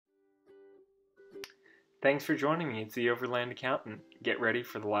Thanks for joining me. It's the Overland Accountant. Get ready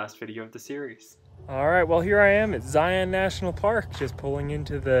for the last video of the series. Alright, well here I am at Zion National Park, just pulling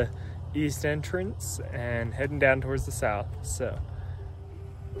into the east entrance and heading down towards the south. So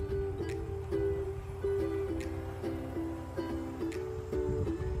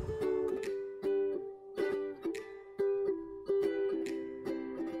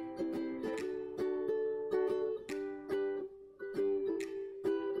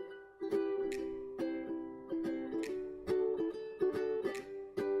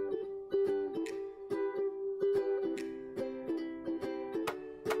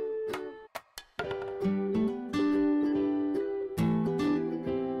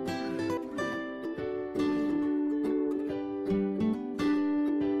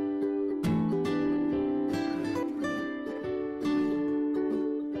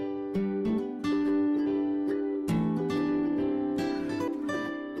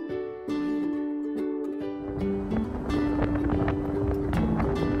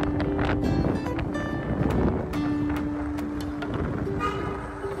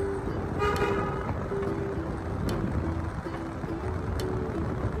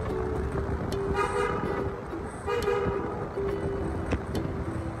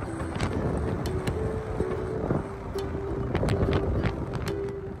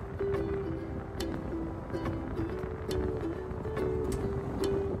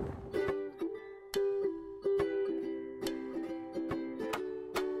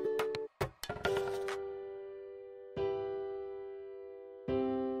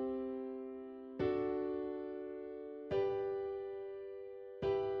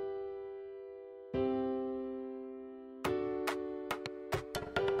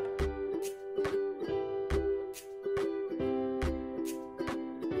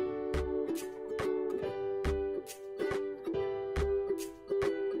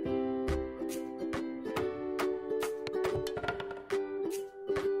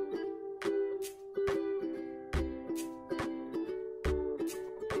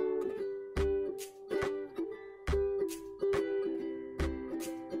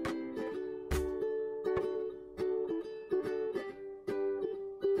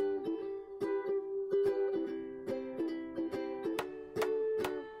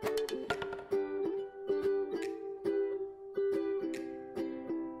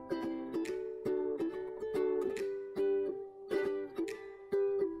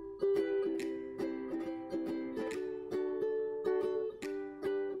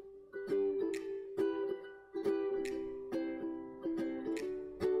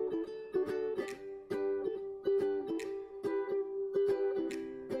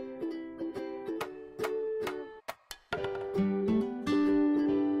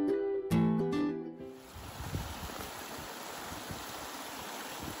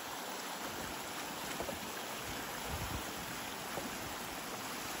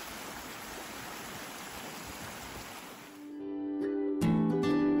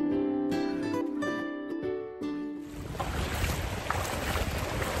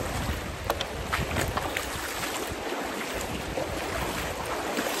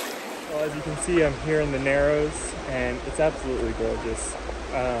as you can see, I'm here in the Narrows and it's absolutely gorgeous.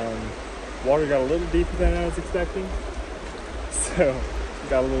 Water got a little deeper than I was expecting, so it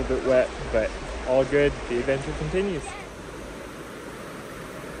got a little bit wet, but all good. The adventure continues.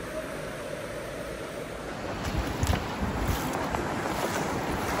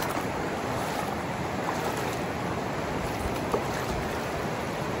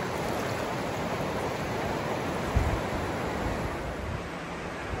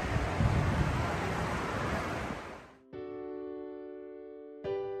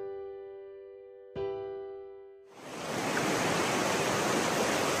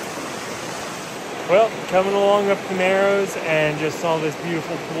 Well, coming along up the Narrows and just saw this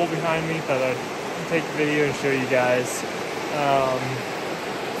beautiful pool behind me. Thought I'd take the video and show you guys.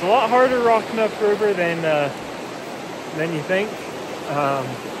 It's a lot harder rocking up river than you think.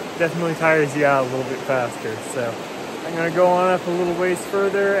 Definitely tires you out a little bit faster. So I'm gonna go on up a little ways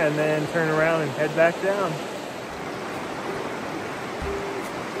further and then turn around and head back down.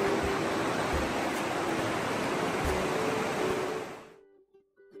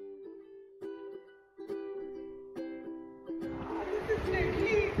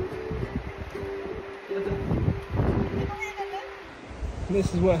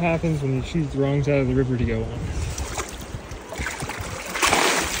 This is what happens when you choose the wrong side of the river to go on.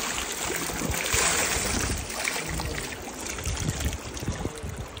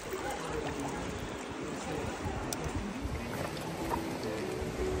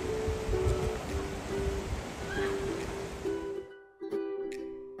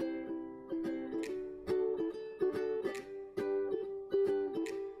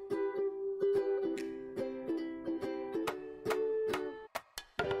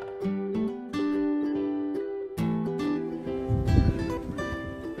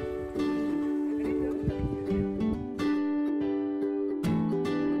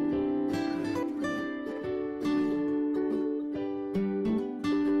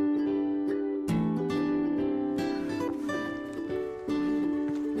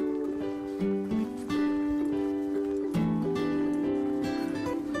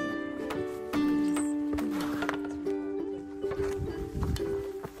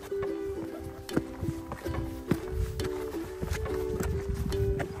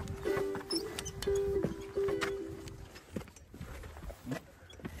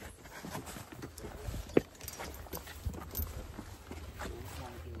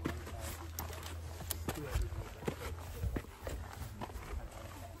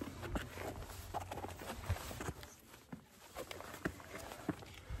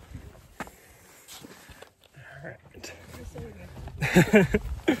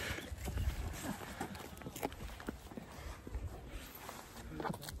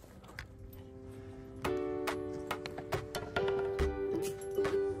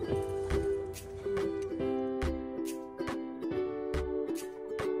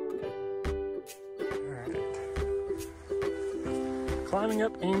 Climbing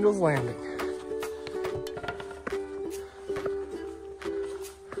up Ingalls Landing.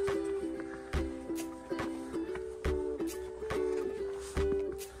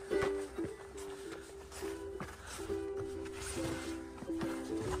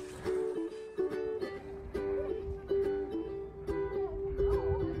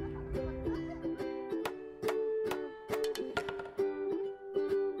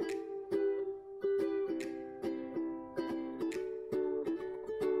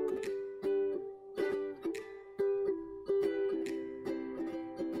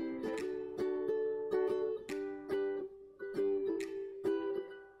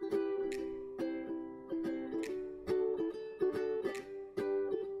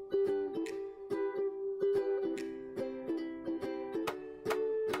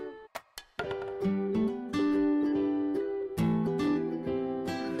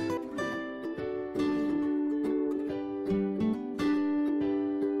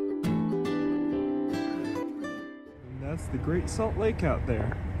 That's the Great Salt Lake out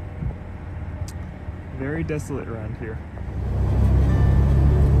there. Very desolate around here.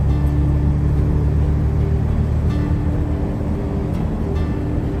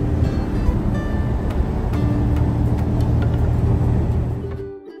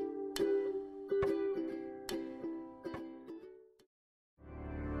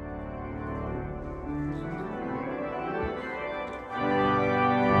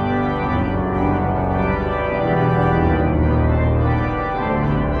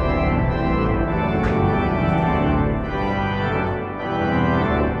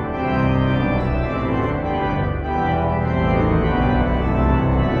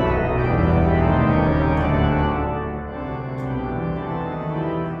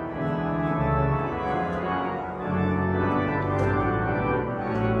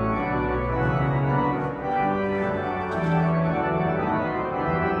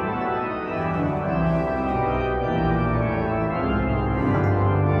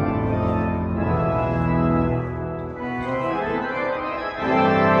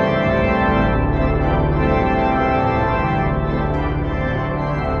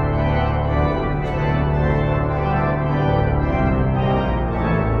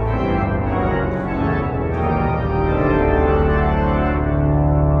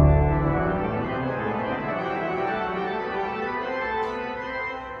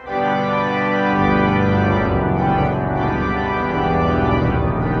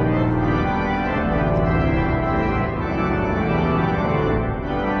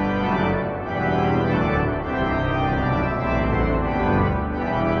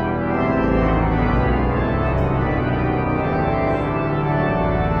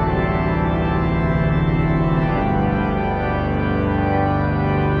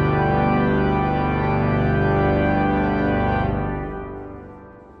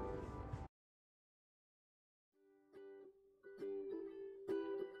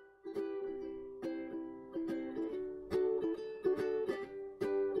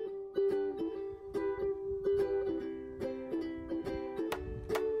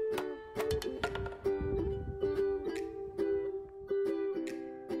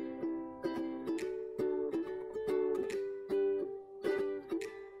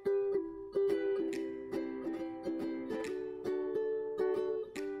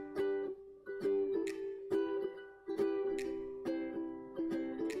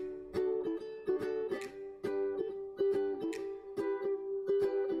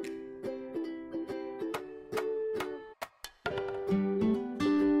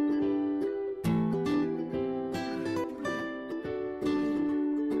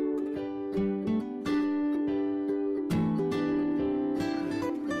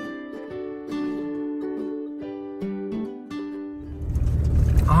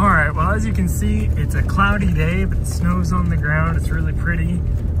 Alright, well as you can see, it's a cloudy day, but the snow's on the ground. It's really pretty.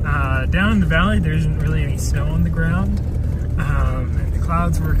 Down in the valley, there isn't really any snow on the ground. And the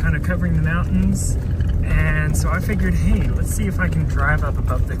clouds were kind of covering the mountains. And so I figured, hey, let's see if I can drive up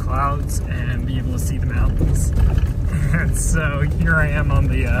above the clouds and be able to see the mountains. And so here I am on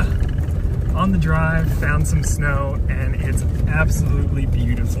the drive, found some snow, and it's absolutely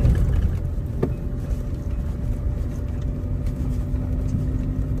beautiful.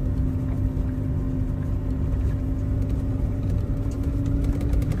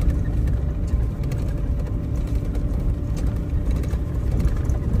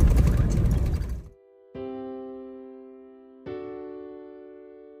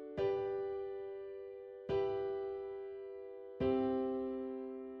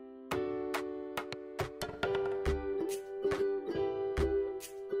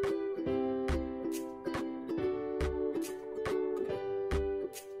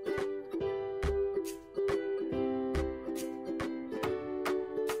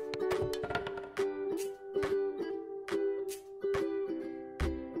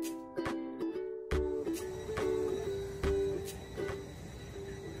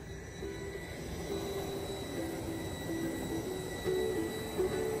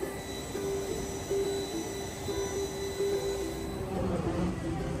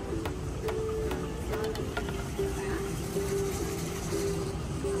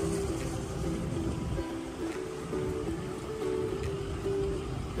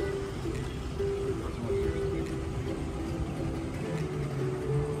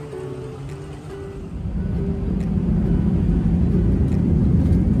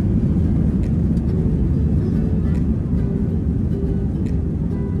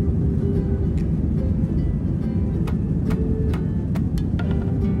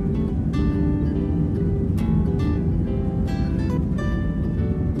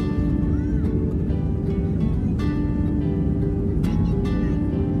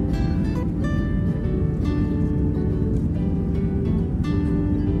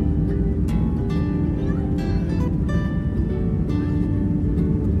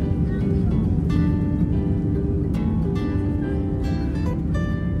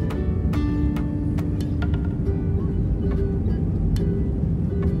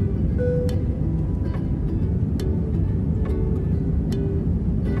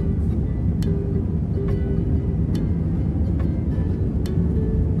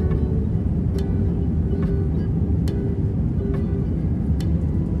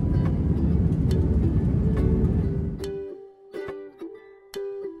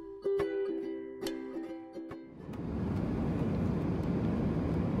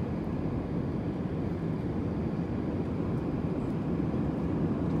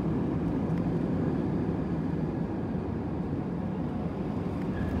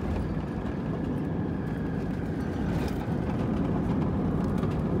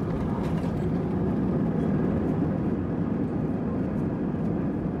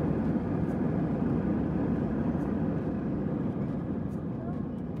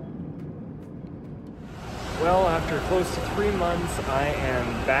 Well, after close to 3 months, I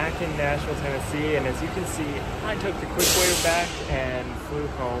am back in Nashville, Tennessee, and as you can see, I took the quick way back and flew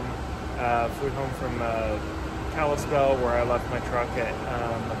home. Flew home from Kalispell, where I left my truck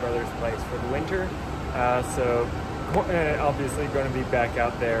at my brother's place for the winter. So obviously going to be back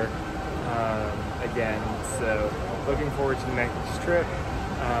out there again. So looking forward to the next trip.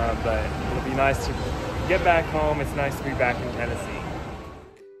 But it'll be nice to get back home. It's nice to be back in Tennessee.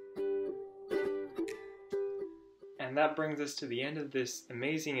 And that brings us to the end of this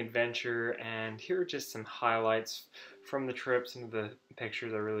amazing adventure, and here are just some highlights from the trip, some of the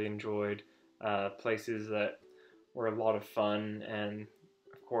pictures I really enjoyed, places that were a lot of fun, and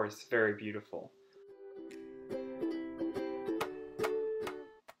of course very beautiful.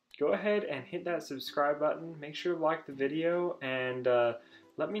 Go ahead and hit that subscribe button, make sure to like the video, and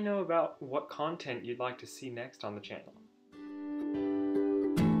let me know about what content you'd like to see next on the channel.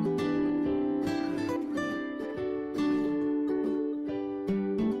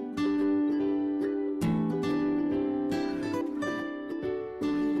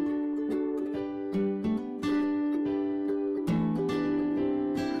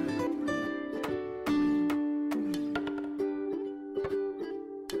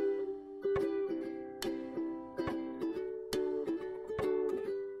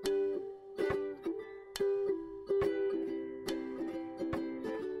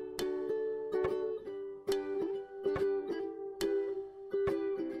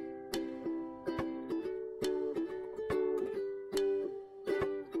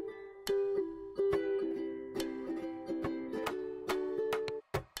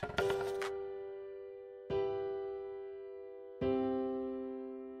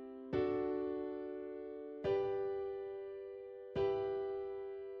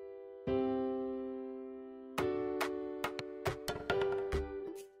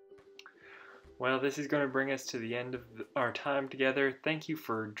 Well, this is going to bring us to the end of our time together. Thank you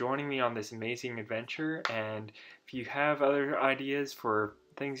for joining me on this amazing adventure, and if you have other ideas for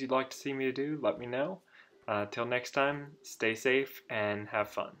things you'd like to see me do, let me know. Till next time, stay safe and have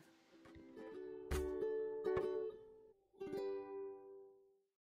fun.